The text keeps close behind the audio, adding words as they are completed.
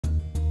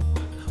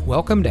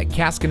Welcome to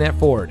Caskinette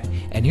Ford,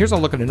 and here's a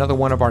look at another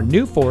one of our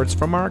new Fords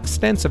from our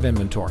extensive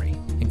inventory.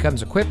 It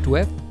comes equipped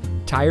with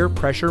tire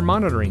pressure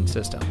monitoring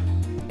system,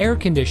 air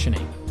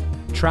conditioning,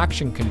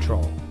 traction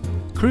control,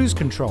 cruise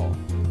control,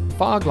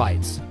 fog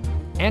lights,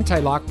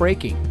 anti-lock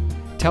braking,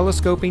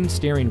 telescoping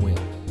steering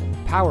wheel,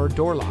 power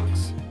door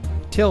locks,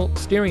 tilt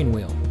steering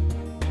wheel.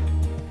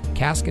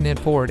 Caskinette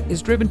Ford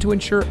is driven to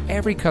ensure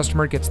every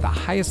customer gets the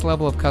highest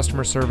level of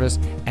customer service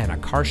and a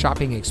car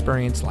shopping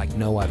experience like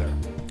no other.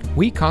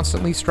 We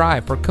constantly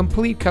strive for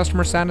complete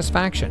customer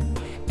satisfaction,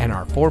 and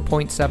our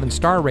 4.7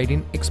 star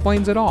rating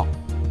explains it all.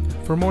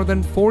 For more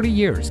than 40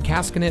 years,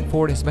 Caskinette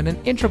Ford has been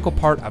an integral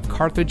part of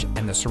Carthage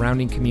and the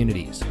surrounding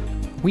communities.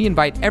 We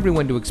invite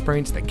everyone to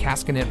experience the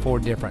Caskinette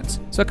Ford difference,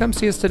 so come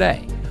see us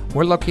today.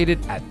 We're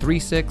located at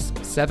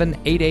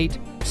 36788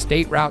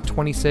 State Route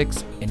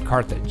 26 in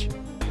Carthage.